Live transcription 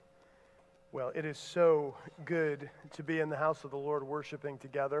Well, it is so good to be in the house of the Lord worshiping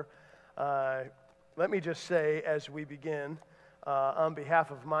together. Let me just say as we begin, on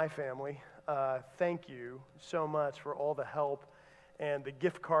behalf of my family, thank you so much for all the help and the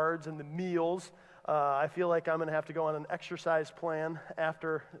gift cards and the meals. I feel like I'm going to have to go on an exercise plan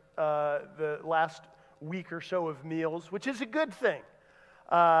after the last week or so of meals, which is a good thing.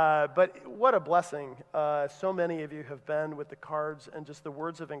 But what a blessing so many of you have been with the cards and just the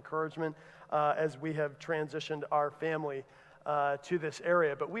words of encouragement as we have transitioned our family to this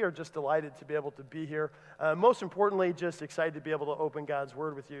area. But we are just delighted to be able to be here. Most importantly, just excited to be able to open God's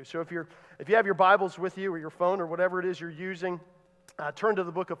Word with you. So if you have your Bibles with you or your phone or whatever it is you're using, turn to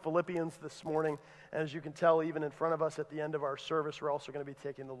the book of Philippians this morning. And as you can tell, even in front of us at the end of our service, we're also going to be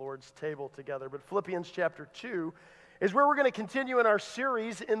taking the Lord's table together. But Philippians chapter 2 is where we're going to continue in our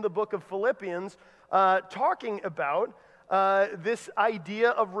series in the book of Philippians, talking about this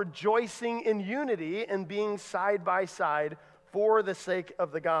idea of rejoicing in unity and being side by side for the sake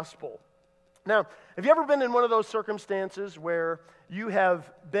of the gospel. Now, have you ever been in one of those circumstances where you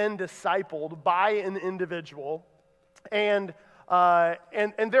have been discipled by an individual and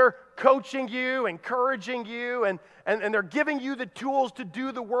they're coaching you, encouraging you, and they're giving you the tools to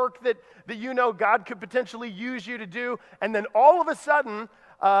do the work that you know God could potentially use you to do, and then all of a sudden,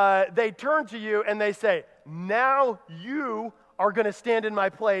 they turn to you and they say, now you are going to stand in my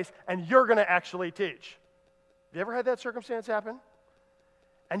place and you're going to actually teach. Have you ever had that circumstance happen?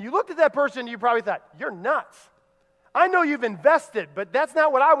 And you looked at that person and you probably thought, you're nuts. I know you've invested, but that's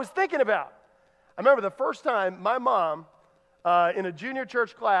not what I was thinking about. I remember the first time my mom, in a junior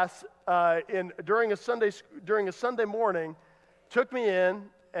church class during a Sunday morning, took me in,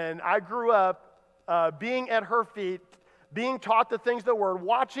 and I grew up being at her feet, being taught the things of the Word,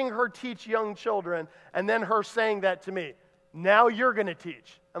 watching her teach young children, and then her saying that to me, now you're going to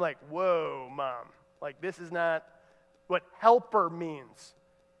teach. I'm like, whoa, Mom. Like, this is not what helper means,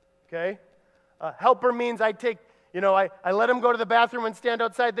 okay? Helper means I let him go to the bathroom and stand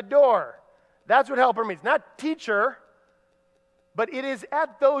outside the door. That's what helper means, not teacher. But it is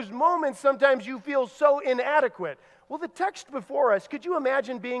at those moments sometimes you feel so inadequate. Well, the text before us, could you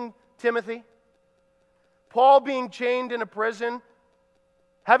imagine being Timothy? Paul being chained in a prison,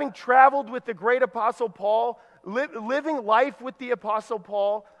 having traveled with the great apostle Paul, living life with the apostle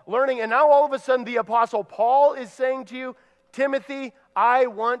Paul, learning, and now all of a sudden the apostle Paul is saying to you, Timothy, I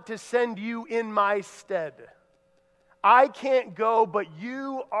want to send you in my stead. I can't go, but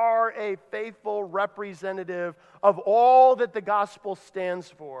you are a faithful representative of all that the gospel stands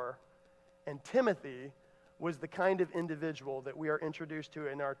for. And Timothy was the kind of individual that we are introduced to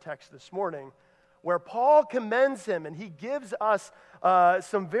in our text this morning, where Paul commends him and he gives us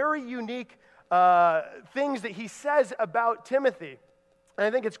some very unique things that he says about Timothy. And I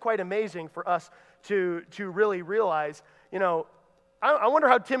think it's quite amazing for us to really realize, I wonder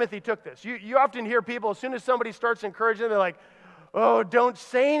how Timothy took this. You often hear people, as soon as somebody starts encouraging them, they're like, oh, don't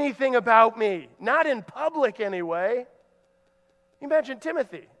say anything about me. Not in public anyway. Imagine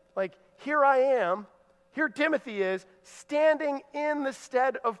Timothy. Like, here I am. Here Timothy is standing in the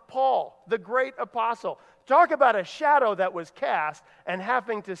stead of Paul, the great apostle. Talk about a shadow that was cast and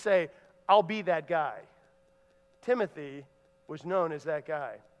having to say, I'll be that guy. Timothy was known as that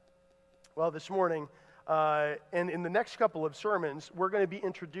guy. Well, this morning, and in the next couple of sermons, we're going to be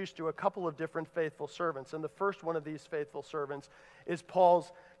introduced to a couple of different faithful servants. And the first one of these faithful servants is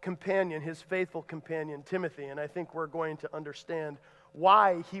Paul's companion, his faithful companion, Timothy. And I think we're going to understand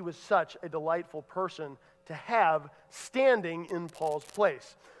why he was such a delightful person to have standing in Paul's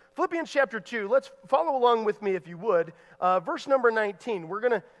place. Philippians chapter 2, let's follow along with me if you would. Verse number 19, we're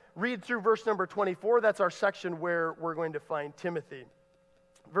going to read through verse number 24. That's our section where we're going to find Timothy.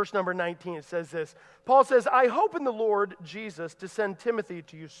 Verse number 19, it says this. Paul says, I hope in the Lord Jesus to send Timothy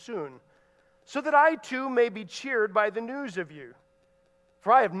to you soon, so that I too may be cheered by the news of you.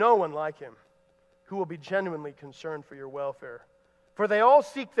 For I have no one like him who will be genuinely concerned for your welfare. For they all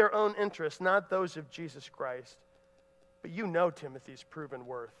seek their own interests, not those of Jesus Christ. But you know Timothy's proven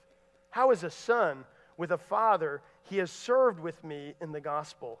worth. How as a son with a father he has served with me in the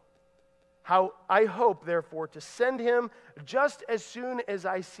gospel. How I hope, therefore, to send him just as soon as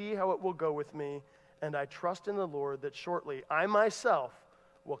I see how it will go with me, and I trust in the Lord that shortly I myself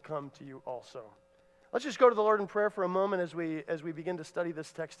will come to you also. Let's just go to the Lord in prayer for a moment as we begin to study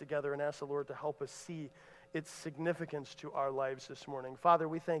this text together and ask the Lord to help us see its significance to our lives this morning. Father,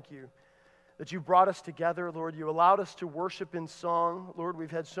 we thank you that you brought us together, Lord. You allowed us to worship in song. Lord,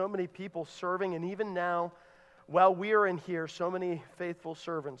 we've had so many people serving, and even now, while we are in here, so many faithful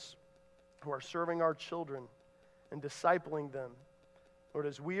servants who are serving our children and discipling them Lord,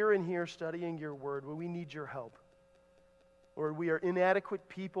 as we are in here studying your word, we need your help. Lord, we are inadequate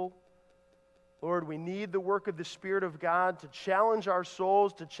people. Lord, we need the work of the Spirit of God to challenge our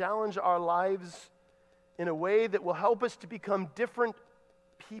souls, to challenge our lives in a way that will help us to become different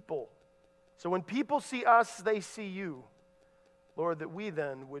people. So when people see us, they see you. Lord, that we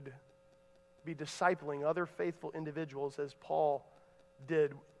then would be discipling other faithful individuals as Paul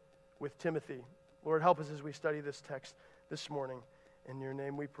did with Timothy. Lord, help us as we study this text this morning. In your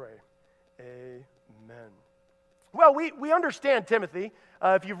name we pray. Amen. Well, we understand Timothy.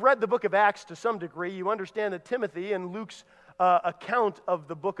 If you've read the book of Acts to some degree, you understand that Timothy, in Luke's account of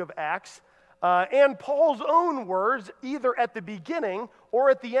the book of Acts, and Paul's own words, either at the beginning or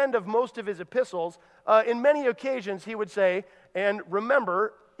at the end of most of his epistles, in many occasions he would say, and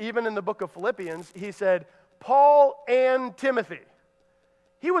remember, even in the book of Philippians, he said, Paul and Timothy.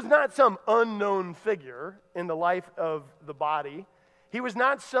 He was not some unknown figure in the life of the body. He was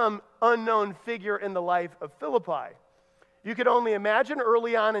not some unknown figure in the life of Philippi. You could only imagine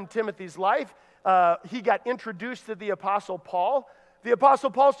early on in Timothy's life, he got introduced to the Apostle Paul. The Apostle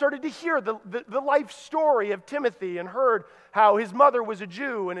Paul started to hear the life story of Timothy and heard how his mother was a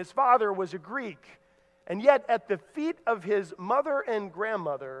Jew and his father was a Greek. And yet at the feet of his mother and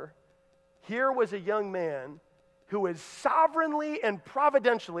grandmother, here was a young man who has sovereignly and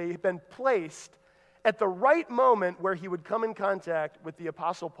providentially been placed at the right moment where he would come in contact with the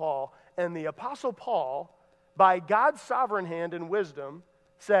Apostle Paul. And the Apostle Paul, by God's sovereign hand and wisdom,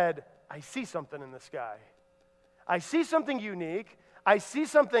 said, I see something in this guy. I see something unique. I see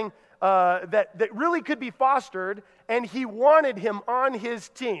something that really could be fostered, and he wanted him on his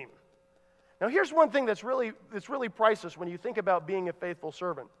team. Now, here's one thing that's really priceless when you think about being a faithful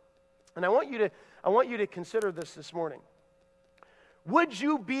servant. And I want you to consider this morning. Would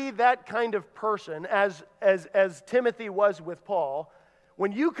you be that kind of person as Timothy was with Paul,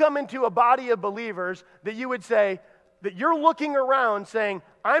 when you come into a body of believers that you would say, that you're looking around saying,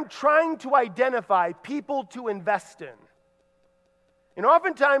 I'm trying to identify people to invest in. You know,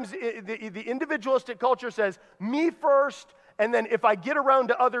 oftentimes the individualistic culture says, me first, and then if I get around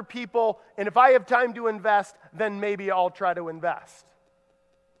to other people, and if I have time to invest, then maybe I'll try to invest.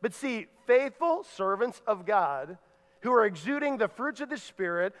 But see, faithful servants of God who are exuding the fruits of the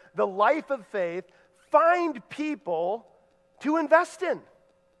Spirit, the life of faith, find people to invest in.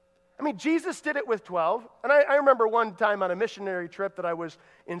 I mean, Jesus did it with 12. And I remember one time on a missionary trip that I was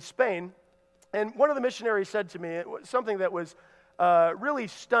in Spain, and one of the missionaries said to me something that was really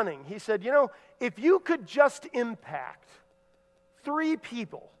stunning. He said, you know, if you could just impact 3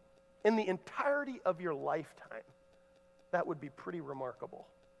 people in the entirety of your lifetime, that would be pretty remarkable.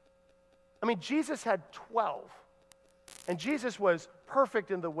 I mean, Jesus had 12, and Jesus was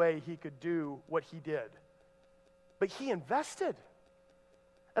perfect in the way he could do what he did. But he invested.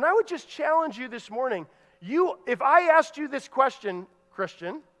 And I would just challenge you this morning, if I asked you this question,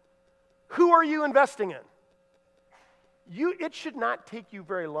 Christian, who are you investing in? It should not take you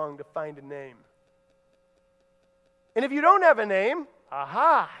very long to find a name. And if you don't have a name,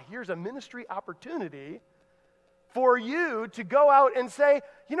 here's a ministry opportunity for you to go out and say,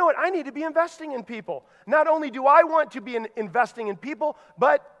 you know what, I need to be investing in people. Not only do I want to be investing in people,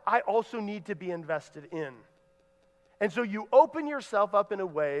 but I also need to be invested in. And so you open yourself up in a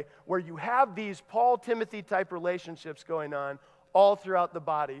way where you have these Paul-Timothy type relationships going on all throughout the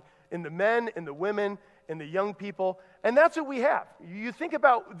body, in the men, in the women, in the young people. And that's what we have. You think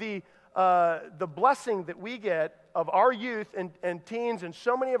about the blessing that we get of our youth and teens and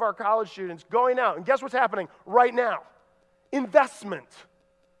so many of our college students going out. And guess what's happening right now? Investment.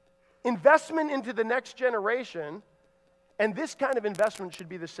 Investment into the next generation. And this kind of investment should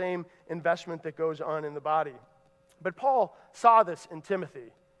be the same investment that goes on in the body. But Paul saw this in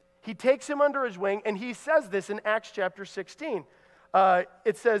Timothy. He takes him under his wing, and he says this in Acts chapter 16.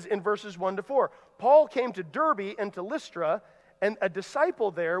 It says in verses 1-4, Paul came to Derbe and to Lystra, and a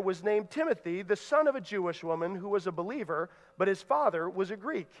disciple there was named Timothy, the son of a Jewish woman who was a believer, but his father was a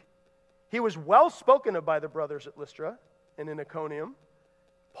Greek. He was well spoken of by the brothers at Lystra and in Iconium.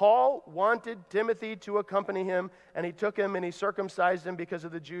 Paul wanted Timothy to accompany him, and he took him and he circumcised him because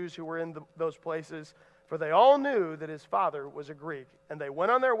of the Jews who were in those places. For they all knew that his father was a Greek, and they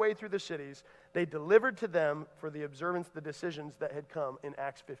went on their way through the cities. They delivered to them for the observance the decisions that had come in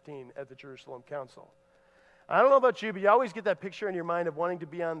Acts 15 at the Jerusalem Council. I don't know about you, but you always get that picture in your mind of wanting to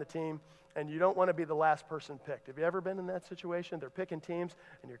be on the team, and you don't want to be the last person picked. Have you ever been in that situation? They're picking teams,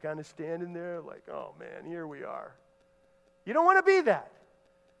 and you're kind of standing there like, oh man, here we are. You don't want to be that.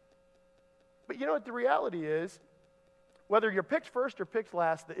 But you know what the reality is? Whether you're picked first or picked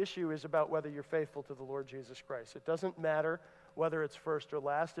last, the issue is about whether you're faithful to the Lord Jesus Christ. It doesn't matter whether it's first or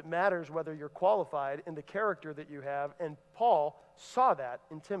last. It matters whether you're qualified in the character that you have. And Paul saw that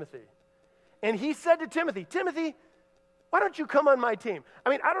in Timothy. And he said to Timothy, Timothy, why don't you come on my team? I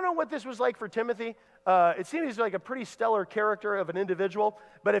mean, I don't know what this was like for Timothy. It seems like a pretty stellar character of an individual.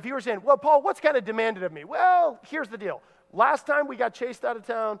 But if you were saying, well, Paul, what's kind of demanded of me? Well, here's the deal. Last time we got chased out of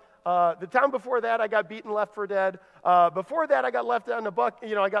town. The town before that, I got beaten, left for dead. Before that, I got left down in a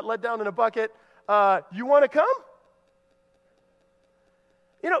bucket. I got let down in a bucket. You want to come?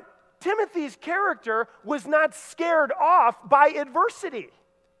 Timothy's character was not scared off by adversity.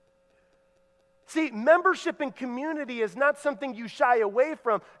 See, membership in community is not something you shy away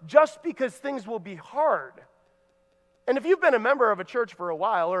from just because things will be hard. And if you've been a member of a church for a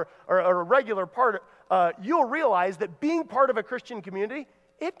while or a regular part, you'll realize that being part of a Christian community,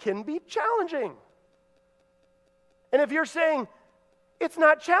 it can be challenging. And if you're saying it's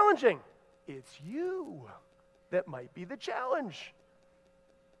not challenging, it's you that might be the challenge.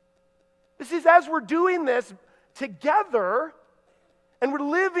 This is as we're doing this together and we're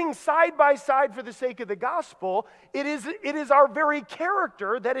living side by side for the sake of the gospel, it is our very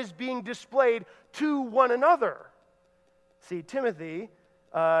character that is being displayed to one another. See, Timothy,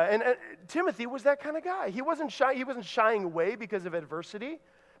 Timothy was that kind of guy. He wasn't shying away because of adversity,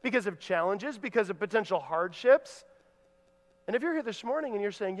 because of challenges, because of potential hardships. And if you're here this morning and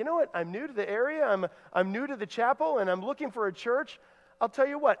you're saying, you know what, I'm new to the area, I'm new to the chapel, and I'm looking for a church, I'll tell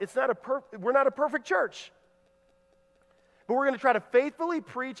you what, we're not a perfect church. But we're going to try to faithfully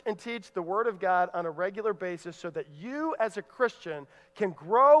preach and teach the Word of God on a regular basis so that you as a Christian can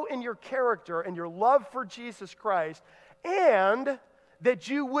grow in your character and your love for Jesus Christ, and that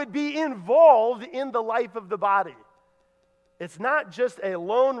you would be involved in the life of the body. It's not just a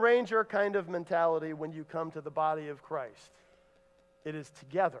Lone Ranger kind of mentality when you come to the body of Christ. It is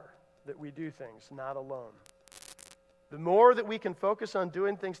together that we do things, not alone. The more that we can focus on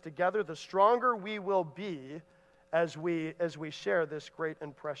doing things together, the stronger we will be as we share this great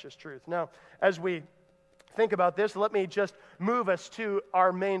and precious truth. Now, as we think about this, let me just move us to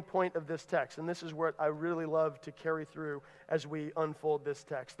our main point of this text. And this is what I really love to carry through as we unfold this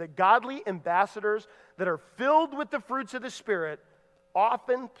text. That godly ambassadors that are filled with the fruits of the Spirit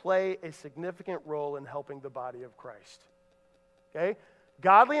often play a significant role in helping the body of Christ. Okay?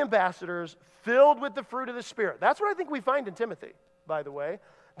 Godly ambassadors filled with the fruit of the Spirit. That's what I think we find in Timothy, by the way.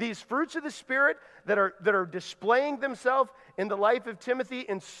 These fruits of the Spirit that are displaying themselves in the life of Timothy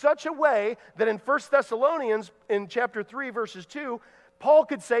in such a way that in 1 Thessalonians, in chapter 3, verses 2, Paul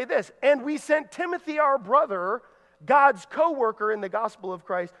could say this, and we sent Timothy, our brother, God's co-worker in the gospel of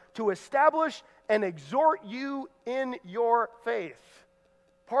Christ, to establish and exhort you in your faith.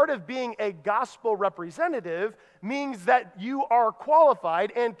 Part of being a gospel representative means that you are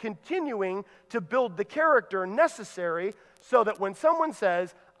qualified and continuing to build the character necessary so that when someone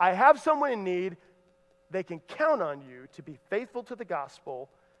says, I have someone in need, they can count on you to be faithful to the gospel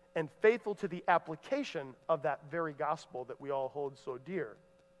and faithful to the application of that very gospel that we all hold so dear.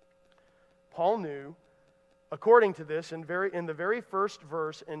 Paul knew, according to this, in the very first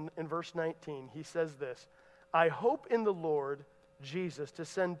verse, in verse 19, he says this, I hope in the Lord Jesus to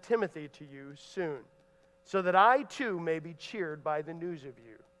send Timothy to you soon, so that I too may be cheered by the news of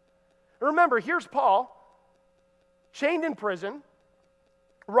you. Remember, here's Paul, chained in prison,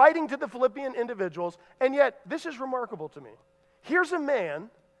 writing to the Philippian individuals, and yet this is remarkable to me. Here's a man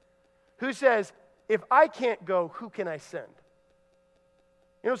who says, if I can't go, who can I send?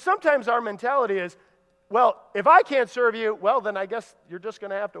 Sometimes our mentality is, well, if I can't serve you, well, then I guess you're just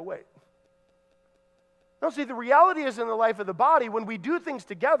going to have to wait. No, see, the reality is in the life of the body, when we do things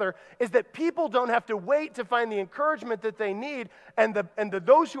together, is that people don't have to wait to find the encouragement that they need, and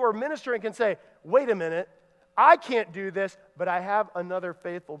those who are ministering can say, wait a minute, I can't do this, but I have another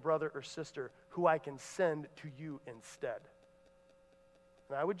faithful brother or sister who I can send to you instead.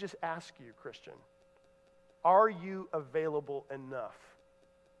 And I would just ask you, Christian, are you available enough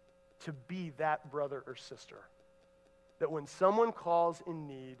to be that brother or sister? That when someone calls in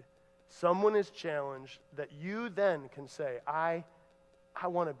need, someone is challenged, that you then can say, I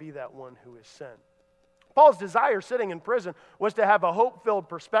want to be that one who is sent. Paul's desire sitting in prison was to have a hope-filled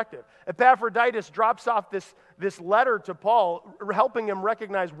perspective. Epaphroditus drops off this letter to Paul, helping him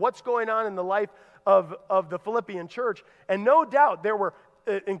recognize what's going on in the life of the Philippian church. And no doubt there were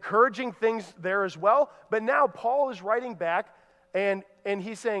encouraging things there as well. But now Paul is writing back, and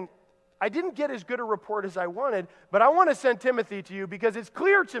he's saying, I didn't get as good a report as I wanted, but I want to send Timothy to you because it's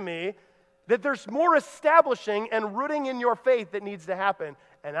clear to me that there's more establishing and rooting in your faith that needs to happen.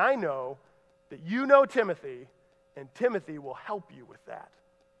 And I know that you know Timothy, and Timothy will help you with that.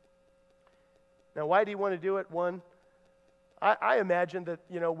 Now, why do you want to do it? One, I imagine that,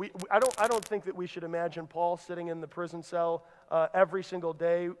 I don't think that we should imagine Paul sitting in the prison cell every single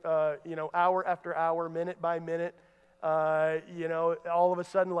day, hour after hour, minute by minute, all of a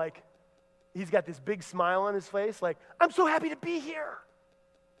sudden, like, he's got this big smile on his face, like, I'm so happy to be here.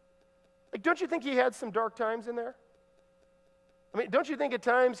 Like, don't you think he had some dark times in there? I mean, don't you think at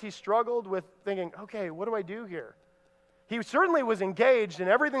times he struggled with thinking, okay, what do I do here? He certainly was engaged in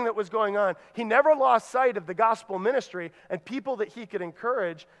everything that was going on. He never lost sight of the gospel ministry and people that he could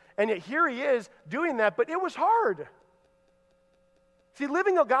encourage. And yet here he is doing that, but it was hard. See,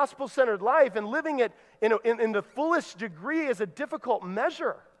 living a gospel-centered life and living it in the fullest degree is a difficult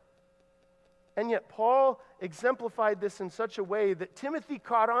measure. And yet Paul exemplified this in such a way that Timothy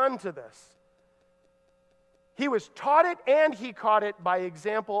caught on to this. He was taught it, and he caught it by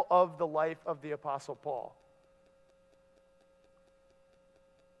example of the life of the Apostle Paul.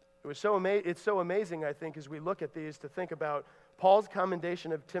 It's so amazing, I think, as we look at these, to think about Paul's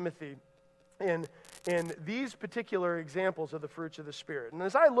commendation of Timothy in these particular examples of the fruits of the Spirit. And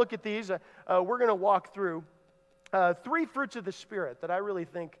as I look at these, we're going to walk through 3 fruits of the Spirit that I really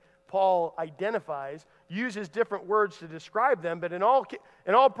think Paul identifies, uses different words to describe them, but in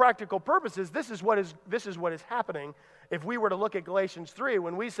all practical purposes, this is what is happening. If we were to look at Galatians 3,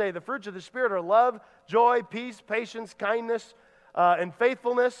 when we say the fruits of the Spirit are love, joy, peace, patience, kindness, and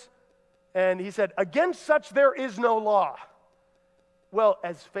faithfulness, and he said, against such there is no law. Well,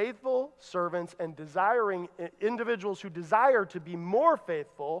 as faithful servants and desiring individuals who desire to be more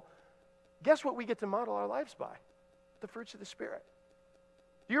faithful, guess what we get to model our lives by? The fruits of the Spirit.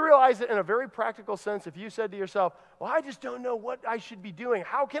 Do you realize that in a very practical sense, if you said to yourself, well, I just don't know what I should be doing,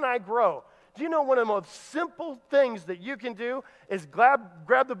 how can I grow? Do you know one of the most simple things that you can do is grab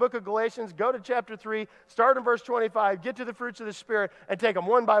the book of Galatians, go to chapter 3, start in verse 25, get to the fruits of the Spirit, and take them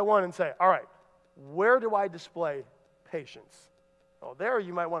one by one and say, all right, where do I display patience? Oh, there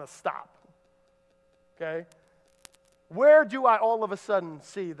you might want to stop. Okay? Where do I all of a sudden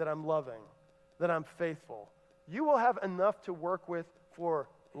see that I'm loving, that I'm faithful? You will have enough to work with for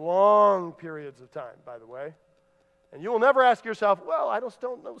long periods of time, by the way. And you will never ask yourself, well, I just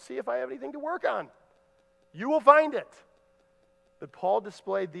don't know, see if I have anything to work on. You will find it. But Paul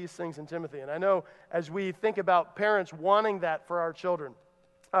displayed these things in Timothy. And I know as we think about parents wanting that for our children,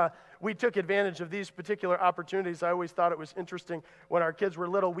 we took advantage of these particular opportunities. I always thought it was interesting when our kids were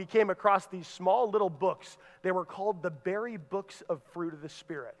little. We came across these small little books. They were called the Berry Books of Fruit of the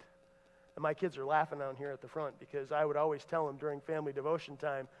Spirit. And my kids are laughing down here at the front because I would always tell them during family devotion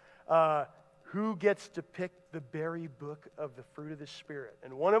time, who gets to pick the Berry Book of the Fruit of the Spirit?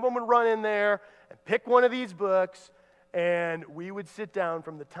 And one of them would run in there and pick one of these books, and we would sit down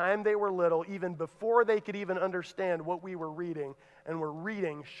from the time they were little, even before they could even understand what we were reading, and we're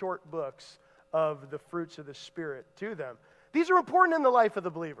reading short books of the fruits of the Spirit to them. These are important in the life of the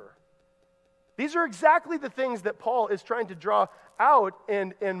believer. These are exactly the things that Paul is trying to draw out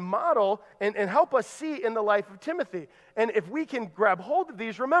and model and help us see in the life of Timothy. And if we can grab hold of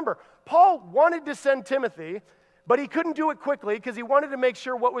these, remember, Paul wanted to send Timothy, but he couldn't do it quickly because he wanted to make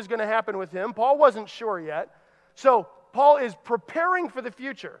sure what was going to happen with him. Paul wasn't sure yet. So Paul is preparing for the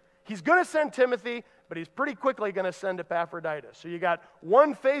future. He's going to send Timothy, but he's pretty quickly going to send Epaphroditus. So you got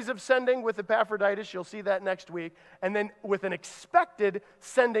one phase of sending with Epaphroditus, you'll see that next week, and then with an expected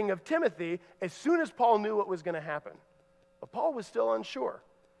sending of Timothy as soon as Paul knew what was going to happen. But Paul was still unsure.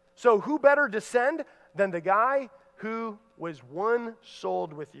 So who better to send than the guy who was one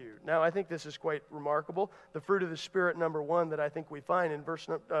souled with you? Now, I think this is quite remarkable. The fruit of the Spirit, number 1, that I think we find in verse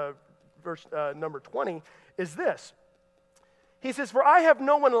number 20 is this. He says, for I have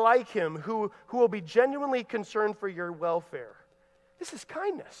no one like him who will be genuinely concerned for your welfare. This is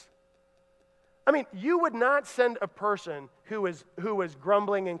kindness. I mean, you would not send a person who is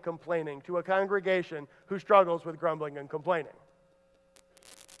grumbling and complaining to a congregation who struggles with grumbling and complaining.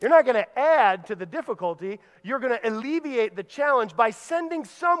 You're not going to add to the difficulty. You're going to alleviate the challenge by sending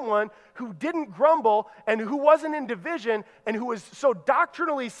someone who didn't grumble and who wasn't in division and who was so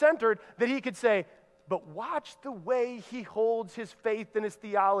doctrinally centered that he could say, but watch the way he holds his faith and his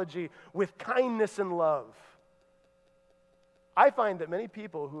theology with kindness and love. I find that many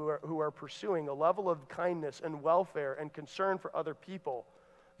people who are pursuing a level of kindness and welfare and concern for other people,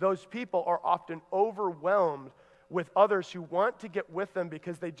 those people are often overwhelmed with others who want to get with them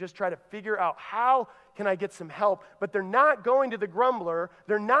because they just try to figure out how can I get some help, but they're not going to the grumbler,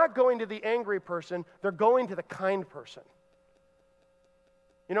 they're not going to the angry person, they're going to the kind person.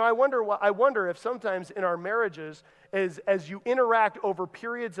 You know, I wonder if sometimes in our marriages, as you interact over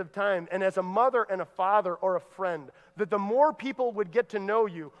periods of time, and as a mother and a father or a friend, that the more people would get to know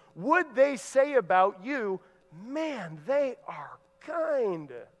you, would they say about you man, they are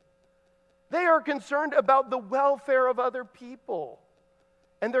kind. They are concerned about the welfare of other people.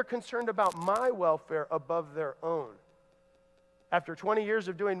 And they're concerned about my welfare above their own. After 20 years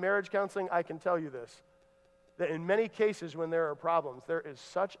of doing marriage counseling, I can tell you this, that in many cases when there are problems, there is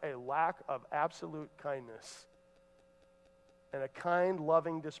such a lack of absolute kindness and a kind,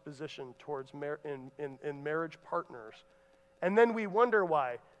 loving disposition towards in marriage partners. And then we wonder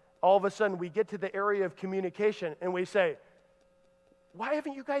why. All of a sudden we get to the area of communication and we say, why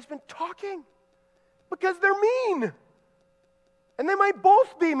haven't you guys been talking? Because they're mean. And they might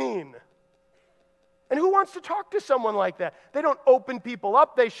both be mean. And who wants to talk to someone like that? They don't open people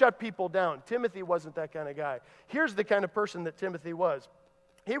up, they shut people down. Timothy wasn't that kind of guy. Here's the kind of person that Timothy was.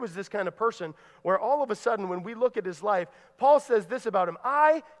 He was this kind of person where all of a sudden when we look at his life, Paul says this about him,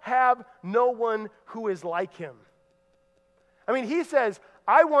 I have no one who is like him. I mean, he says,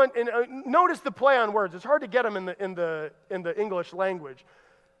 I want, and notice the play on words. It's hard to get them in the English language.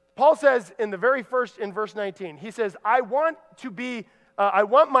 Paul says in the very first, in verse 19, he says, I want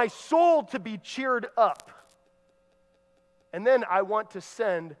my soul to be cheered up. And then I want to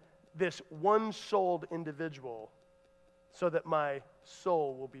send this one-souled individual so that my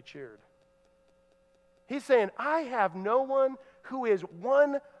soul will be cheered. He's saying, I have no one who is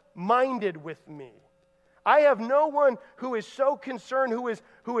one-minded with me. I have no one who is so concerned,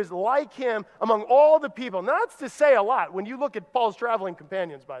 who is like him among all the people. Now, that's to say a lot when you look at Paul's traveling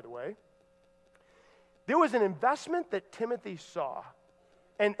companions, by the way. There was an investment that Timothy saw,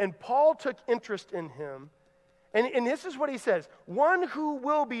 and Paul took interest in him. And this is what he says, one who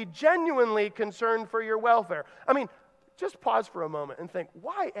will be genuinely concerned for your welfare. I mean, just pause for a moment and think,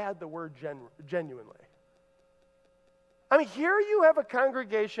 why add the word genuinely? I mean, here you have a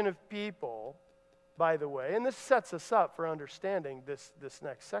congregation of people, by the way, and this sets us up for understanding this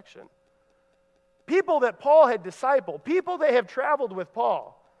next section. People that Paul had discipled, people that have traveled with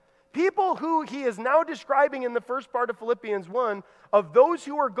Paul, people who he is now describing in the first part of Philippians 1 of those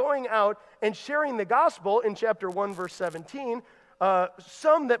who are going out and sharing the gospel in chapter 1, verse 17,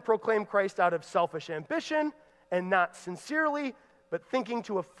 some that proclaim Christ out of selfish ambition and not sincerely, but thinking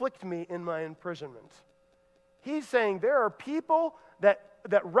to afflict me in my imprisonment. He's saying there are people that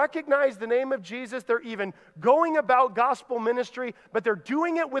recognize the name of Jesus. They're even going about gospel ministry, but they're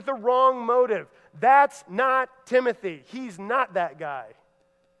doing it with the wrong motive. That's not Timothy. He's not that guy.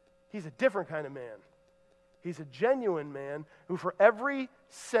 He's a different kind of man. He's a genuine man who for every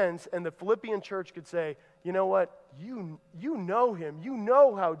sense, and the Philippian church could say, you know what? You know him. You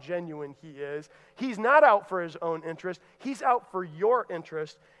know how genuine he is. He's not out for his own interest. He's out for your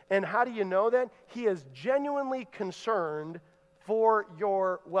interest. And how do you know that? He is genuinely concerned for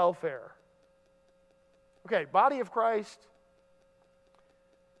your welfare. Okay, body of Christ,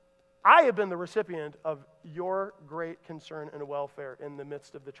 I have been the recipient of your great concern and welfare in the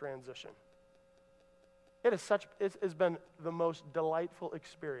midst of the transition. It has been the most delightful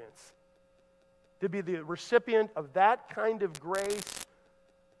experience to be the recipient of that kind of grace.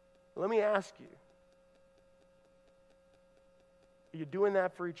 Let me ask you, are you doing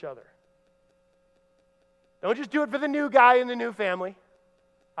that for each other? Don't just do it for the new guy in the new family.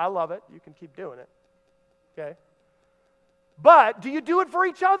 I love it. You can keep doing it. Okay? But do you do it for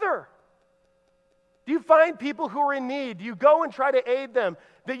each other? Do you find people who are in need? Do you go and try to aid them?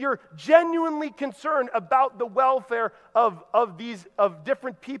 That you're genuinely concerned about the welfare of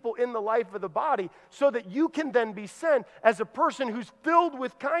different people in the life of the body so that you can then be sent as a person who's filled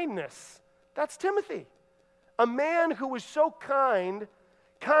with kindness. That's Timothy. A man who is so kind.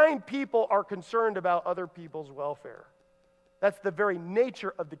 Kind people are concerned about other people's welfare. That's the very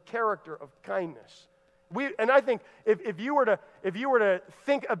nature of the character of kindness. And I think if you were to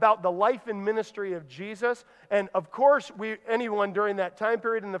think about the life and ministry of Jesus, and of course anyone during that time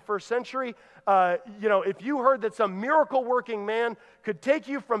period in the first century, if you heard that some miracle working man could take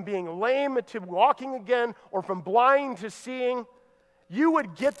you from being lame to walking again, or from blind to seeing, you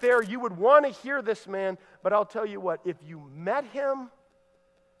would get there. You would want to hear this man. But I'll tell you what: if you met him,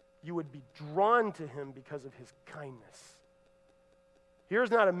 you would be drawn to him because of his kindness. Here's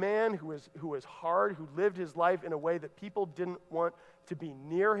not a man who is hard, who lived his life in a way that people didn't want to be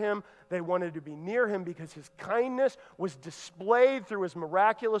near him. They wanted to be near him because his kindness was displayed through his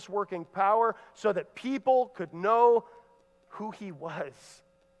miraculous working power so that people could know who he was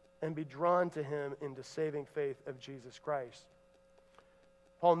and be drawn to him in the saving faith of Jesus Christ.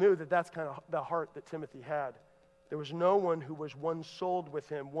 Paul knew that that's kind of the heart that Timothy had. There was no one who was one-souled with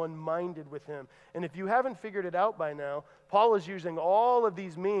him, one-minded with him. And if you haven't figured it out by now, Paul is using all of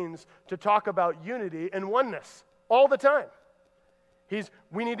these means to talk about unity and oneness all the time.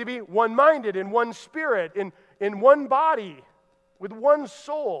 We need to be one-minded in one spirit, in one body, with one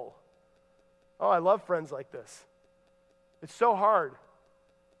soul. Oh, I love friends like this. It's so hard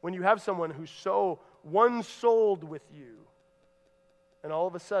when you have someone who's so one-souled with you, and all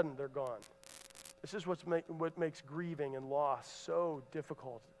of a sudden they're gone. This is what makes grieving and loss so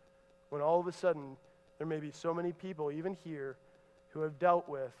difficult. When all of a sudden there may be so many people, even here, who have dealt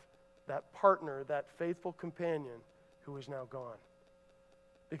with that partner, that faithful companion who is now gone.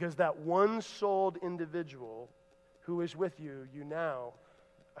 Because that one-souled individual who is with you,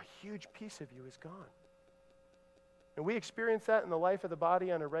 a huge piece of you is gone. And we experience that in the life of the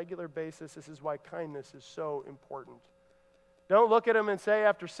body on a regular basis. This is why kindness is so important. Don't look at them and say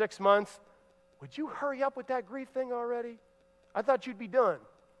after 6 months, would you hurry up with that grief thing already? I thought you'd be done.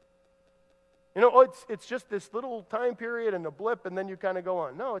 It's just this little time period and a blip, and then you kind of go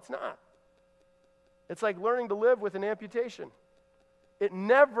on. No, it's not. It's like learning to live with an amputation. It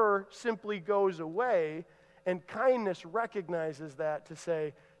never simply goes away, and kindness recognizes that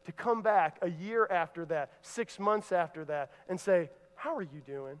to come back a year after that, 6 months after that, and say, how are you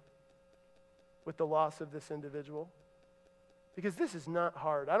doing with the loss of this individual? Because this is not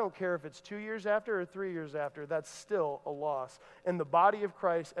hard. I don't care if it's 2 years after or 3 years after, that's still a loss. And the body of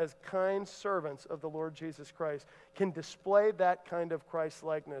Christ, as kind servants of the Lord Jesus Christ, can display that kind of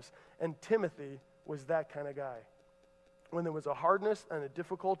Christ-likeness. And Timothy was that kind of guy. When there was a hardness and a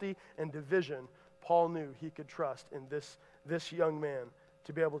difficulty and division, Paul knew he could trust in this young man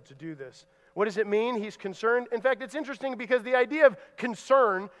to be able to do this. What does it mean? He's concerned. In fact, it's interesting because the idea of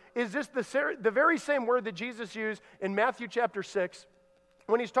concern is just the very same word that Jesus used in Matthew chapter 6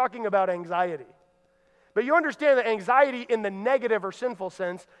 when he's talking about anxiety. But you understand that anxiety in the negative or sinful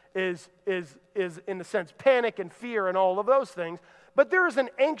sense is in a sense panic and fear and all of those things. But there is an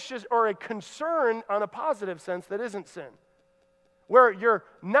anxious or a concern on a positive sense that isn't sin, where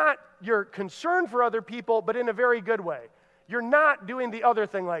you're concerned for other people, but in a very good way. You're not doing the other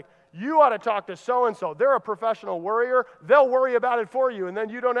thing like, you ought to talk to so-and-so. They're a professional worrier. They'll worry about it for you, and then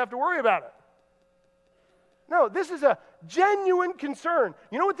you don't have to worry about it. No, this is a genuine concern.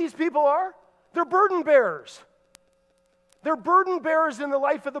 You know what these people are? They're burden bearers. They're burden bearers in the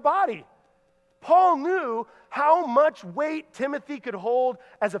life of the body. Paul knew how much weight Timothy could hold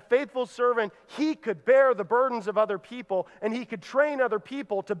as a faithful servant. He could bear the burdens of other people, and he could train other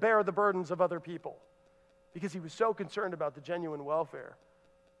people to bear the burdens of other people because he was so concerned about the genuine welfare.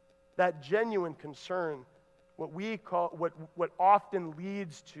 That genuine concern, what often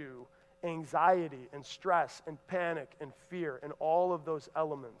leads to anxiety and stress and panic and fear and all of those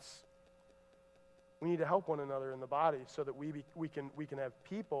elements. We need to help one another in the body so that we can have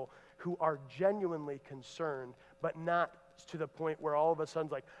people who are genuinely concerned, but not to the point where all of a sudden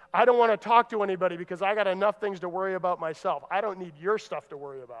it's like, I don't want to talk to anybody because I got enough things to worry about myself. I don't need your stuff to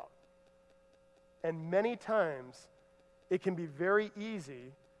worry about. And many times, it can be very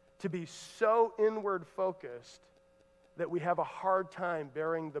easy to be so inward focused that we have a hard time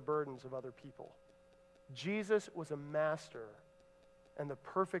bearing the burdens of other people. Jesus was a master and the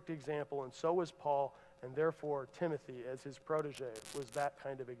perfect example, and so was Paul, and therefore Timothy, as his protege, was that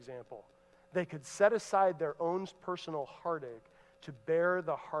kind of example. They could set aside their own personal heartache to bear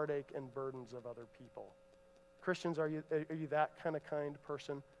the heartache and burdens of other people. Christians, are you that kind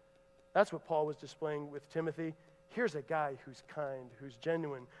person? That's what Paul was displaying with Timothy. Here's a guy who's kind, who's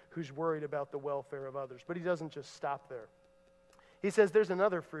genuine, who's worried about the welfare of others. But he doesn't just stop there. He says there's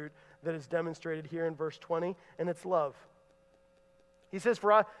another fruit that is demonstrated here in verse 20, and it's love. He says,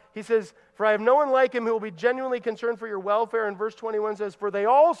 for I have no one like him who will be genuinely concerned for your welfare. And verse 21 says, for they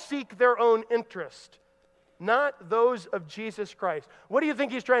all seek their own interest, not those of Jesus Christ. What do you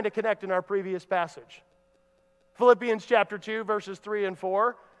think he's trying to connect in our previous passage? Philippians chapter 2, verses 3 and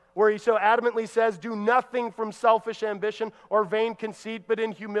 4. Where he so adamantly says, do nothing from selfish ambition or vain conceit, but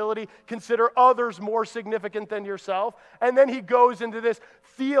in humility consider others more significant than yourself. And then he goes into this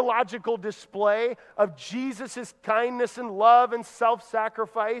theological display of Jesus' kindness and love and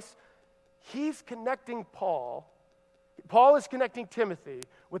self-sacrifice. He's connecting Paul. Paul is connecting Timothy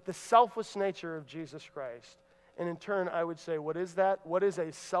with the selfless nature of Jesus Christ. And in turn, I would say, what is that? What is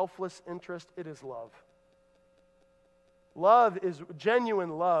a selfless interest? It is love.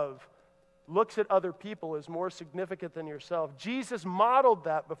 Genuine love looks at other people as more significant than yourself. Jesus modeled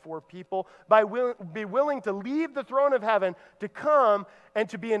that before people by be willing to leave the throne of heaven to come and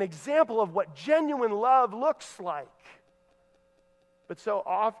to be an example of what genuine love looks like. But so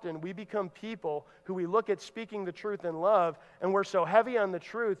often we become people who we look at speaking the truth in love, and we're so heavy on the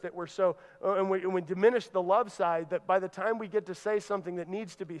truth that we diminish the love side that by the time we get to say something that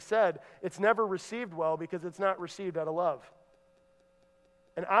needs to be said, it's never received well because it's not received out of love.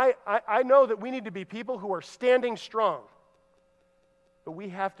 And I know that we need to be people who are standing strong. But we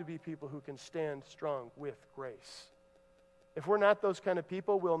have to be people who can stand strong with grace. If we're not those kind of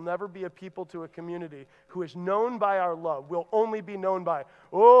people, we'll never be a people to a community who is known by our love. We'll only be known by,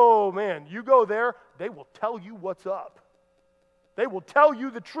 oh man, you go there, they will tell you what's up. They will tell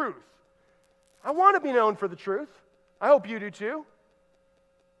you the truth. I want to be known for the truth. I hope you do too.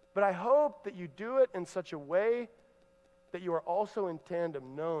 But I hope that you do it in such a way that you are also in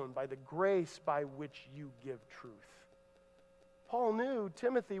tandem known by the grace by which you give truth. Paul knew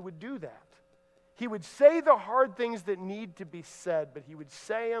Timothy would do that. He would say the hard things that need to be said, but he would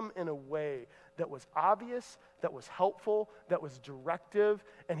say them in a way that was obvious, that was helpful, that was directive,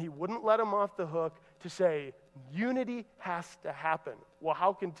 and he wouldn't let him off the hook to say, unity has to happen.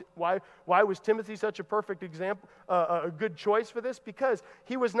 Well, why was Timothy such a perfect example, a good choice for this? Because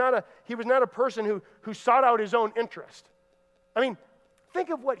he was not a person who sought out his own interest. I mean, think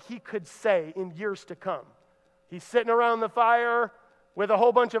of what he could say in years to come. He's sitting around the fire with a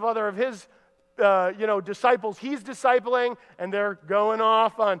whole bunch of other of his disciples he's discipling, and they're going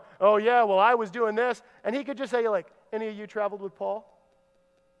off on, oh yeah, well, I was doing this. And he could just say, like, any of you traveled with Paul?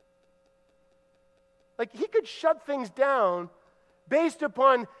 Like, he could shut things down based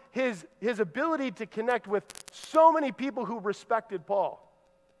upon his ability to connect with so many people who respected Paul.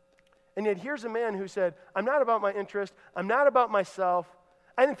 And yet here's a man who said, I'm not about my interest, I'm not about myself.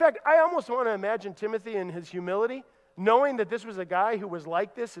 And in fact, I almost want to imagine Timothy in his humility, knowing that this was a guy who was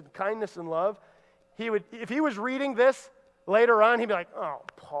like this in kindness and love. If he was reading this later on, he'd be like, oh,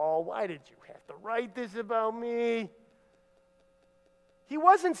 Paul, why did you have to write this about me? He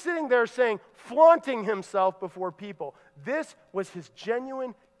wasn't sitting there flaunting himself before people. This was his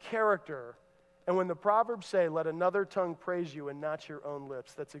genuine character. And when the Proverbs say, let another tongue praise you and not your own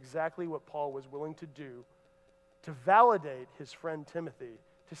lips, that's exactly what Paul was willing to do to validate his friend Timothy,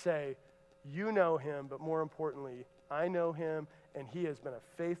 to say, you know him, but more importantly, I know him, and he has been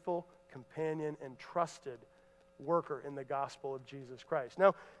a faithful companion and trusted worker in the gospel of Jesus Christ.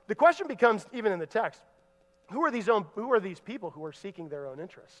 Now, the question becomes, even in the text, who are these people who are seeking their own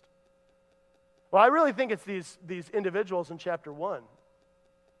interest? Well, I really think it's these individuals in chapter 1.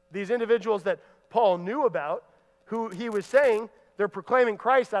 These individuals that Paul knew about, who he was saying they're proclaiming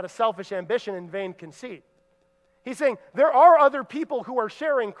Christ out of selfish ambition and vain conceit. He's saying there are other people who are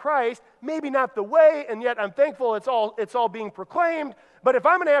sharing Christ, maybe not the way, and yet I'm thankful it's all being proclaimed. But if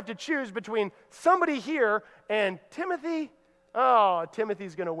I'm going to have to choose between somebody here and Timothy,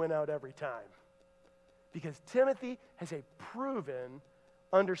 Timothy's going to win out every time. Because Timothy has a proven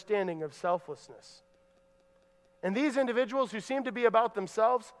understanding of selflessness. And these individuals who seem to be about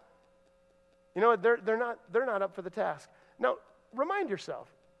themselves, they're not up for the task. Now, remind yourself,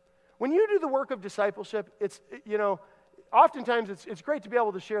 when you do the work of discipleship, oftentimes it's great to be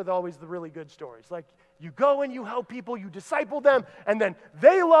able to share always the really good stories. Like, you go and you help people, you disciple them, and then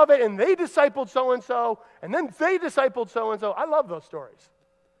they love it, and they discipled so-and-so, and then they discipled so-and-so. I love those stories.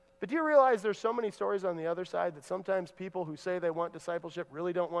 But do you realize there's so many stories on the other side that sometimes people who say they want discipleship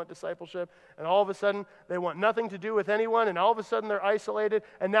really don't want discipleship, and all of a sudden they want nothing to do with anyone, and all of a sudden they're isolated,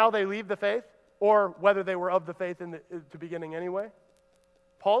 and now they leave the faith, or whether they were of the faith in the beginning anyway?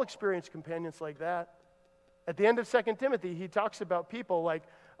 Paul experienced companions like that. At the end of 2 Timothy, he talks about people like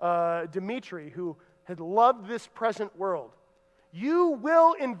Dimitri, who had loved this present world. You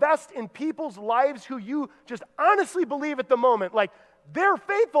will invest in people's lives who you just honestly believe at the moment, like, they're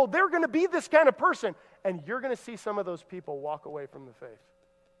faithful, they're going to be this kind of person, and you're going to see some of those people walk away from the faith,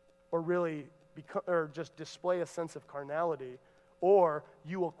 or really just display a sense of carnality, or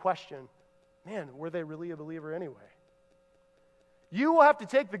you will question, man, were they really a believer anyway? You will have to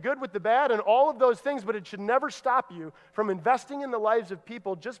take the good with the bad and all of those things, but it should never stop you from investing in the lives of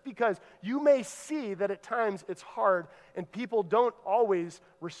people just because you may see that at times it's hard and people don't always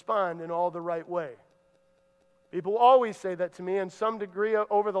respond in all the right way. People always say that to me in some degree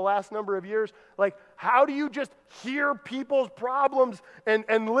over the last number of years, like, how do you just hear people's problems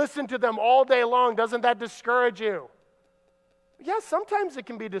and listen to them all day long? Doesn't that discourage you? Yes, sometimes it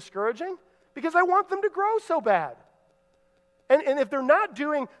can be discouraging because I want them to grow so bad. And if they're not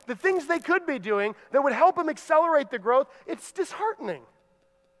doing the things they could be doing that would help them accelerate the growth, it's disheartening.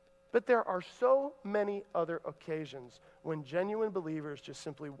 But there are so many other occasions when genuine believers just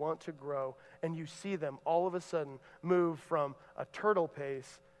simply want to grow, and you see them all of a sudden move from a turtle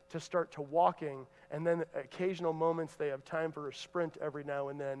pace to start to walking, and then occasional moments they have time for a sprint every now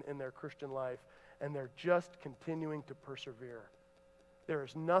and then in their Christian life, and they're just continuing to persevere. There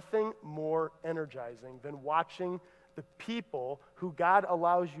is nothing more energizing than watching the people who God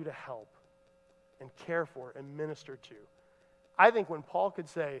allows you to help and care for and minister to. I think when Paul could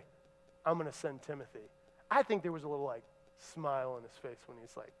say, I'm going to send Timothy, I think there was a little like smile on his face when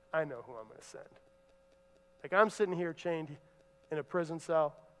he's like, I know who I'm going to send. Like, I'm sitting here chained in a prison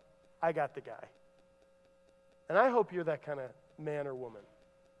cell. I got the guy. And I hope you're that kind of man or woman.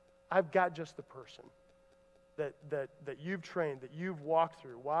 I've got just the person that you've trained, that you've walked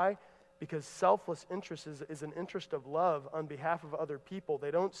through. Why? Because selfless interest is an interest of love on behalf of other people. They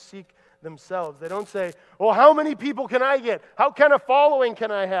don't seek themselves. They don't say, well, how many people can I get? How kind of following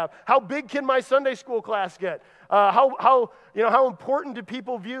can I have? How big can my Sunday school class get? How important do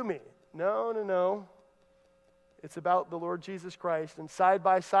people view me? No. It's about the Lord Jesus Christ, and side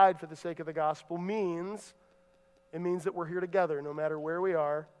by side for the sake of the gospel means that we're here together no matter where we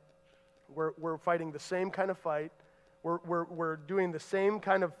are. We're fighting the same kind of fight. We're doing the same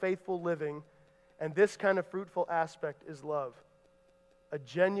kind of faithful living, and this kind of fruitful aspect is love. A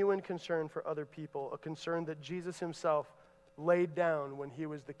genuine concern for other people, a concern that Jesus himself laid down when he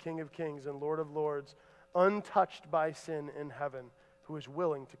was the King of Kings and Lord of Lords, untouched by sin in heaven, who is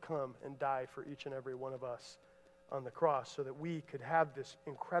willing to come and die for each and every one of us on the cross so that we could have this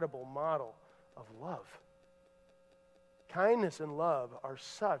incredible model of love. Kindness and love are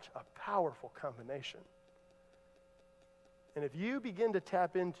such a powerful combination. And if you begin to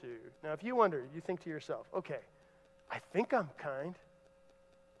tap into, now if you wonder, you think to yourself, okay, I think I'm kind.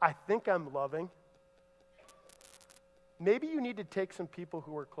 I think I'm loving. Maybe you need to take some people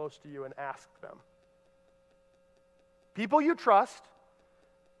who are close to you and ask them. People you trust,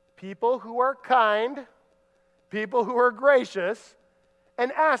 people who are kind, people who are gracious,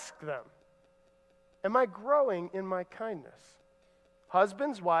 and ask them, am I growing in my kindness?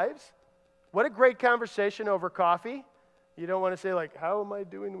 Husbands, wives, what a great conversation over coffee. You don't want to say like, how am I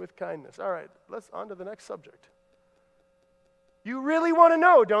doing with kindness? All right, let's on to the next subject. You really want to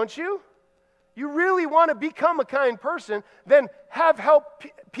know, don't you? You really want to become a kind person, then help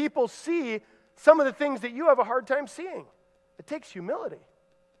people see some of the things that you have a hard time seeing. It takes humility.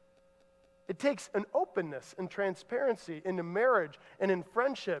 It takes an openness and transparency in a marriage and in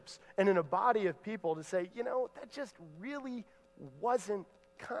friendships and in a body of people to say, that just really wasn't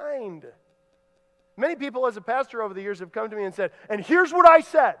kind. Many people as a pastor over the years have come to me and said, and here's what I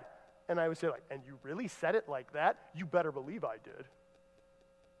said. And I would say like, and you really said it like that? You better believe I did.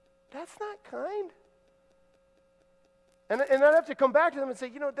 That's not kind. And I'd have to come back to them and say,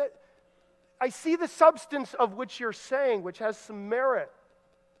 that I see the substance of which you're saying, which has some merit.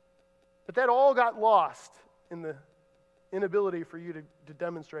 But that all got lost in the inability for you to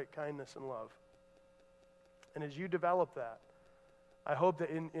demonstrate kindness and love. And as you develop that, I hope that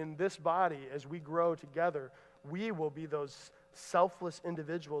in this body, as we grow together, we will be those selfless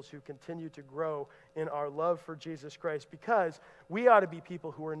individuals who continue to grow in our love for Jesus Christ, because we ought to be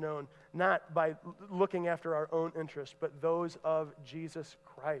people who are known not by looking after our own interests, but those of Jesus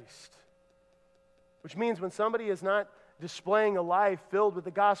Christ. Which means when somebody is not displaying a life filled with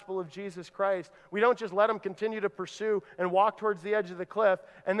the gospel of Jesus Christ, we don't just let them continue to pursue and walk towards the edge of the cliff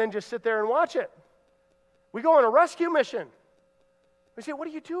and then just sit there and watch it. We go on a rescue mission. We say, what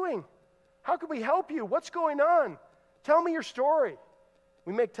are you doing? How can we help you? What's going on? Tell me your story.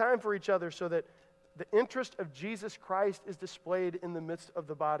 We make time for each other so that the interest of Jesus Christ is displayed in the midst of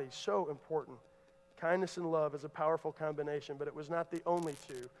the body. So important. Kindness and love is a powerful combination, but it was not the only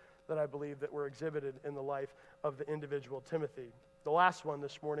two that I believe that were exhibited in the life of the individual Timothy. The last one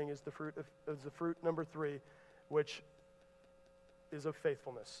this morning is the fruit number 3, which is of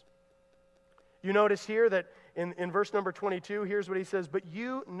faithfulness. You notice here that in verse number 22, here's what he says, but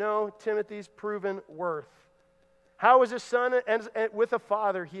you know Timothy's proven worth. How as a son and with a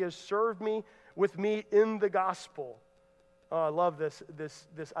father he has served me with me in the gospel. Oh, I love this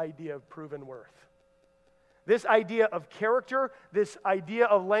idea of proven worth. This idea of character, this idea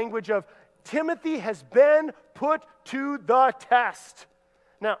of language of Timothy has been put to the test.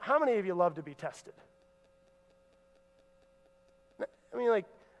 Now, how many of you love to be tested? I mean, like,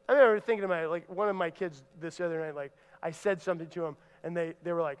 I remember thinking to one of my kids this other night, like, I said something to him, and they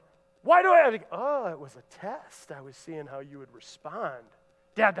were like, why do I have to? Oh, it was a test. I was seeing how you would respond.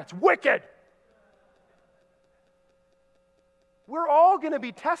 Dad, that's wicked. We're all going to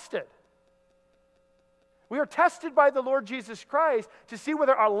be tested. We are tested by the Lord Jesus Christ to see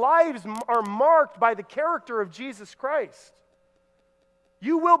whether our lives are marked by the character of Jesus Christ.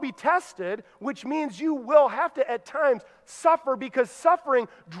 You will be tested, which means you will have to at times suffer, because suffering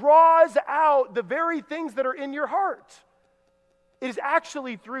draws out the very things that are in your heart. It is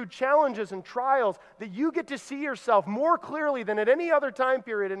actually through challenges and trials that you get to see yourself more clearly than at any other time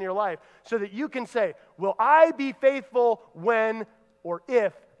period in your life, so that you can say, will I be faithful when or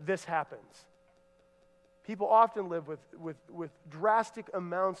if this happens? People often live with drastic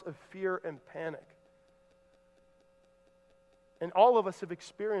amounts of fear and panic. And all of us have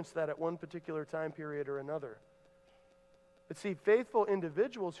experienced that at one particular time period or another. But see, faithful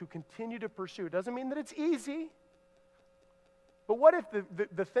individuals who continue to pursue, it doesn't mean that it's easy. But what if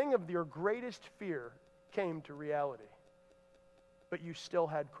the thing of your greatest fear came to reality, but you still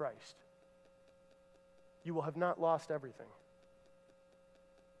had Christ? You will have not lost everything.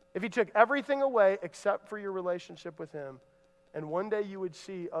 If he took everything away except for your relationship with him, and one day you would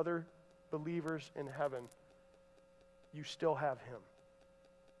see other believers in heaven, you still have him.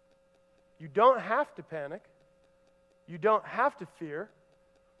 You don't have to panic. You don't have to fear.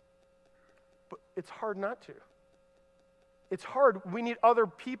 But it's hard not to. It's hard. We need other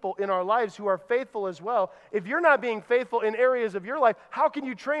people in our lives who are faithful as well. If you're not being faithful in areas of your life, how can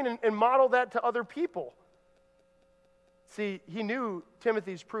you train and model that to other people? See, he knew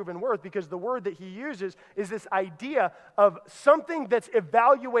Timothy's proven worth because the word that he uses is this idea of something that's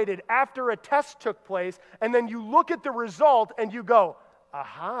evaluated after a test took place, and then you look at the result and you go,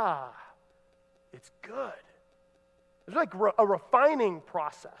 aha, it's good. It's like a refining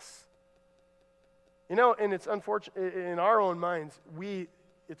process. You know, and it's unfortunate, in our own minds,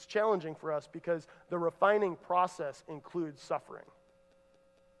 it's challenging for us because the refining process includes suffering.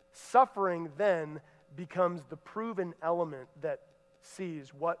 Suffering then becomes the proven element that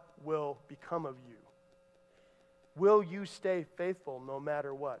sees what will become of you. Will you stay faithful no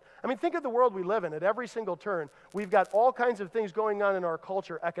matter what? I mean, think of the world we live in. At every single turn, we've got all kinds of things going on in our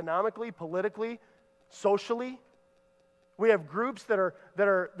culture, economically, politically, socially. We have groups that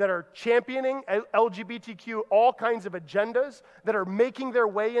are championing LGBTQ, all kinds of agendas that are making their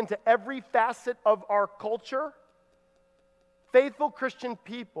way into every facet of our culture. Faithful Christian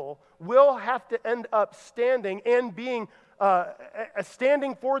people will have to end up standing and being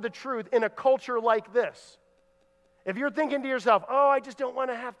standing for the truth in a culture like this. If you're thinking to yourself, oh, I just don't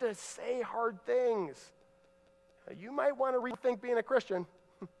want to have to say hard things, you might want to rethink being a Christian.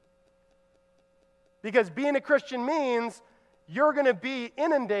 Because being a Christian means you're going to be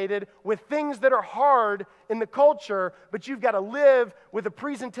inundated with things that are hard in the culture, but you've got to live with a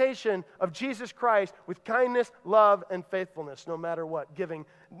presentation of Jesus Christ with kindness, love, and faithfulness, no matter what.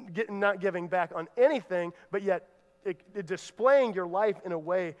 Not giving back on anything, but yet displaying your life in a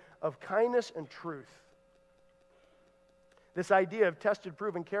way of kindness and truth. This idea of tested,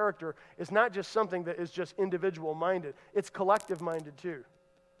 proven character is not just something that is just individual-minded. It's collective-minded too.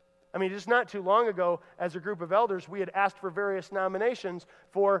 I mean, just not too long ago, as a group of elders, we had asked for various nominations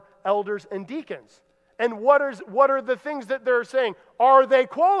for elders and deacons. And what are the things that they're saying? Are they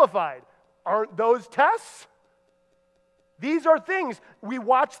qualified? Aren't those tests? These are things. We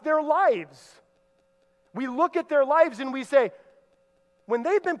watch their lives. We look at their lives and we say, when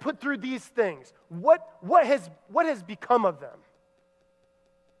they've been put through these things, what has become of them?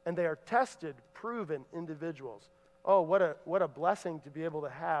 And they are tested, proven individuals. Oh, what a blessing to be able to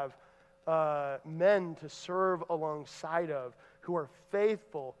have men to serve alongside of who are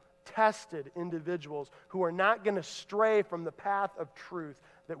faithful, tested individuals who are not going to stray from the path of truth,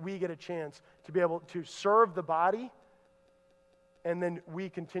 that we get a chance to be able to serve the body, and then we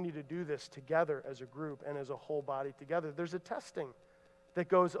continue to do this together as a group and as a whole body together. There's a testing that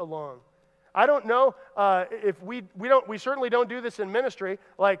goes along. I don't know if we certainly don't do this in ministry,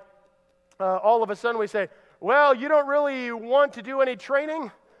 like all of a sudden we say, well, you don't really want to do any training,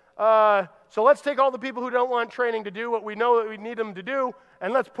 so let's take all the people who don't want training to do what we know that we need them to do,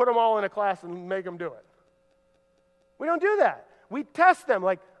 and let's put them all in a class and make them do it. We don't do that. We test them,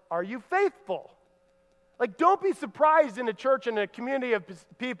 like, are you faithful? Like, don't be surprised in a church and a community of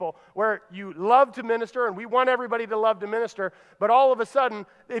people where you love to minister, and we want everybody to love to minister, but all of a sudden,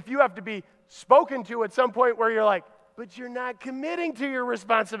 if you have to be spoken to at some point where you're like, but you're not committing to your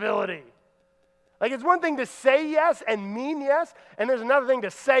responsibility. Like, it's one thing to say yes and mean yes, and there's another thing to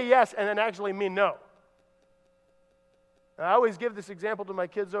say yes and then actually mean no. I always give this example to my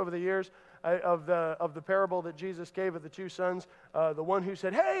kids over the years of the parable that Jesus gave of the two sons. The one who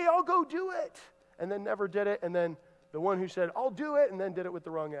said, hey, I'll go do it, and then never did it, and then the one who said, I'll do it, and then did it with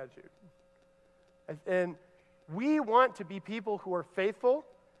the wrong attitude. And we want to be people who are faithful,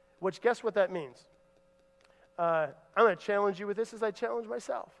 which guess what that means? I'm going to challenge you with this as I challenge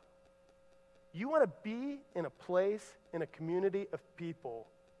myself. You want to be in a place, in a community of people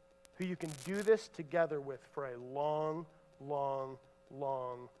who you can do this together with for a long, long,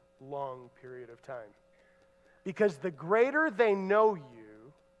 long, long period of time. Because the greater they know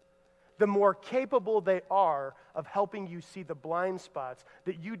you, the more capable they are of helping you see the blind spots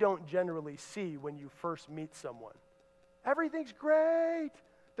that you don't generally see when you first meet someone. Everything's great.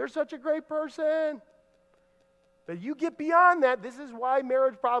 They're such a great person. But you get beyond that. This is why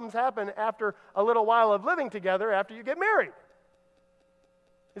marriage problems happen after a little while of living together after you get married.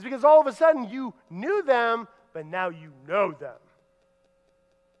 It's because all of a sudden you knew them, but now you know them.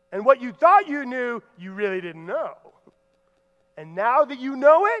 And what you thought you knew, you really didn't know. And now that you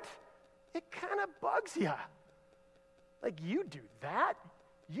know it, it kind of bugs you. Like, you do that?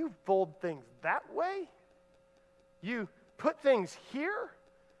 You fold things that way? You put things here?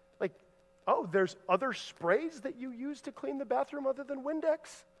 Like, oh, there's other sprays that you use to clean the bathroom other than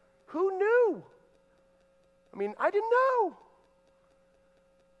Windex? Who knew? I mean, I didn't know.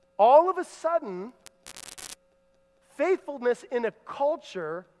 All of a sudden, faithfulness in a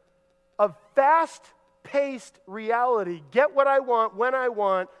culture of fast-paced reality, get what I want, when I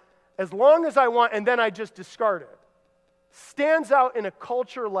want, as long as I want, and then I just discard it, stands out in a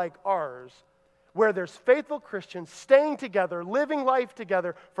culture like ours, where there's faithful Christians staying together, living life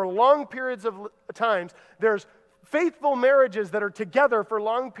together for long periods of times. There's faithful marriages that are together for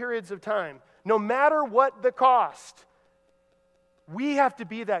long periods of time, no matter what the cost. We have to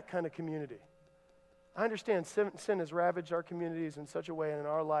be that kind of community. I understand sin has ravaged our communities in such a way and in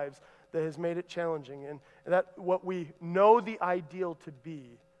our lives that has made it challenging. And that what we know the ideal to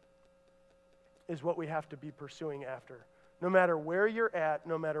be is what we have to be pursuing after. No matter where you're at,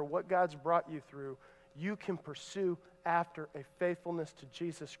 no matter what God's brought you through, you can pursue after a faithfulness to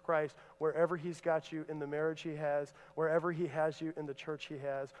Jesus Christ wherever He's got you in the marriage He has, wherever He has you in the church He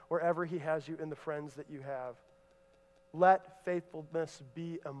has, wherever He has you in the friends that you have. Let faithfulness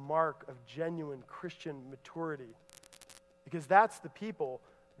be a mark of genuine Christian maturity, because that's the people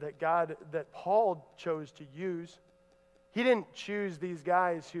that Paul chose to use. He didn't choose these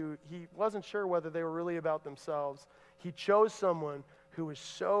guys who he wasn't sure whether they were really about themselves. He chose someone who was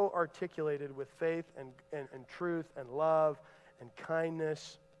so articulated with faith and truth and love and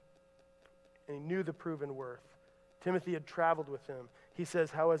kindness, and he knew the proven worth. Timothy had traveled with him. He says,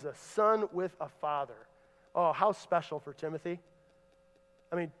 how as a son with a father. Oh, how special for Timothy.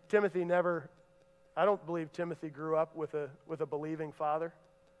 I mean, I don't believe Timothy grew up with a believing father.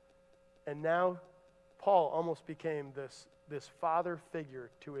 And now Paul almost became this father figure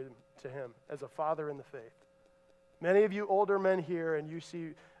to him as a father in the faith. Many of you older men here, and you see,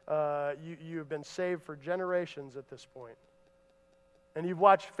 you have been saved for generations at this point. And you've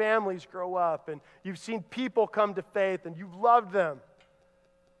watched families grow up, and you've seen people come to faith, and you've loved them.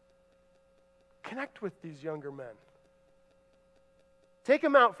 Connect with these younger men. Take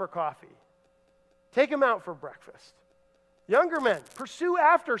them out for coffee. Take them out for breakfast. Younger men, pursue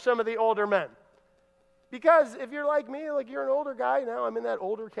after some of the older men. Because if you're like me, like you're an older guy, now I'm in that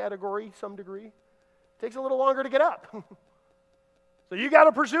older category, some degree. It takes a little longer to get up. So you got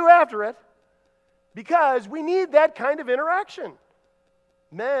to pursue after it, because we need that kind of interaction.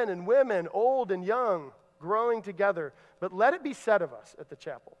 Men and women, old and young, growing together. But let it be said of us at the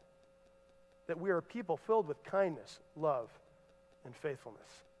chapel that we are a people filled with kindness, love, and faithfulness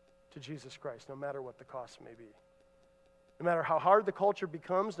to Jesus Christ, no matter what the cost may be. No matter how hard the culture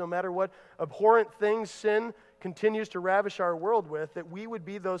becomes, no matter what abhorrent things sin continues to ravish our world with, that we would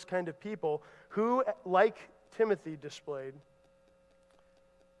be those kind of people who, like Timothy displayed,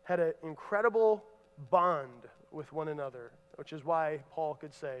 had an incredible bond with one another, which is why Paul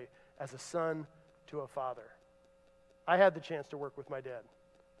could say, as a son to a father. I had the chance to work with my dad.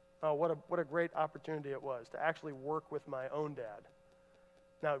 Oh, what a great opportunity it was to actually work with my own dad.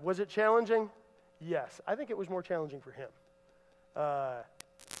 Now, was it challenging? Yes. I think it was more challenging for him.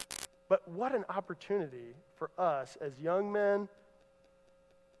 But what an opportunity for us as young men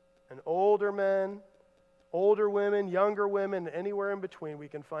and older men, older women, younger women, anywhere in between, we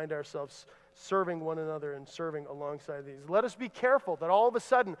can find ourselves serving one another and serving alongside these. Let us be careful that all of a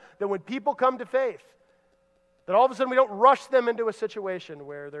sudden, that when people come to faith, that all of a sudden we don't rush them into a situation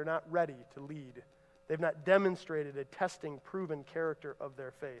where they're not ready to lead. They've not demonstrated a testing, proven character of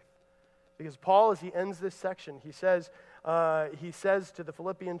their faith. Because Paul, as he ends this section, he says to the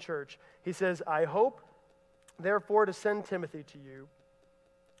Philippian church, he says, I hope, therefore, to send Timothy to you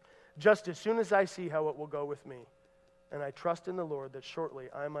just as soon as I see how it will go with me. And I trust in the Lord that shortly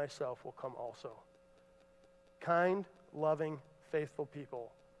I myself will come also. Kind, loving, faithful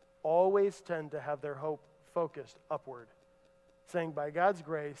people always tend to have their hope focused upward, saying, by God's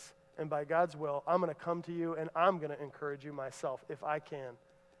grace and by God's will, I'm going to come to you and I'm going to encourage you myself if I can.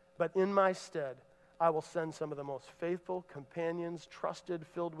 But in my stead, I will send some of the most faithful companions, trusted,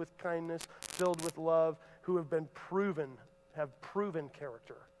 filled with kindness, filled with love, who have proven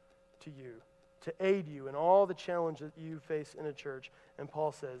character to you, to aid you in all the challenges that you face in a church. And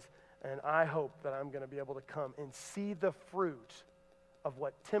Paul says, and I hope that I'm going to be able to come and see the fruit of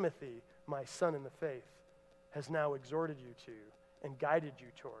what Timothy, my son in the faith, has now exhorted you to and guided you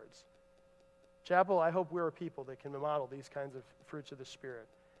towards. Chapel, I hope we're a people that can model these kinds of fruits of the Spirit.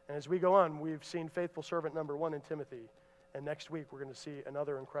 And as we go on, we've seen faithful servant number 1 in Timothy. And next week, we're going to see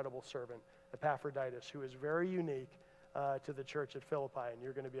another incredible servant, Epaphroditus, who is very unique to the church at Philippi. And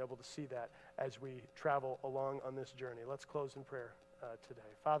you're going to be able to see that as we travel along on this journey. Let's close in prayer today.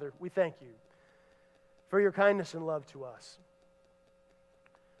 Father, we thank you for your kindness and love to us.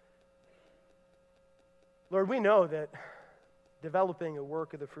 Lord, we know that developing a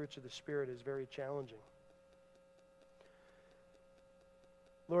work of the fruits of the Spirit is very challenging.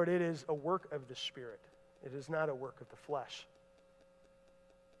 Lord, it is a work of the Spirit. It is not a work of the flesh.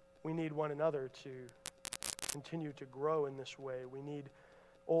 We need one another to continue to grow in this way. We need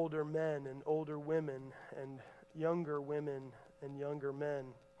older men and older women and younger women and younger men.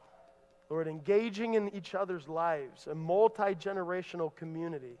 Lord, engaging in each other's lives, a multi-generational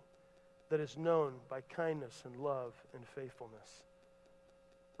community that is known by kindness and love and faithfulness.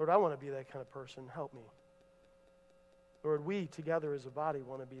 Lord, I want to be that kind of person. Help me. Lord, we together as a body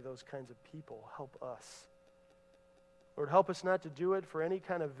want to be those kinds of people. Help us. Lord, help us not to do it for any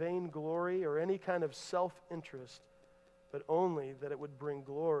kind of vain glory or any kind of self-interest, but only that it would bring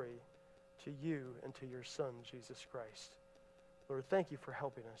glory to you and to your Son, Jesus Christ. Lord, thank you for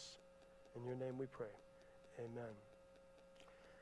helping us. In your name we pray. Amen.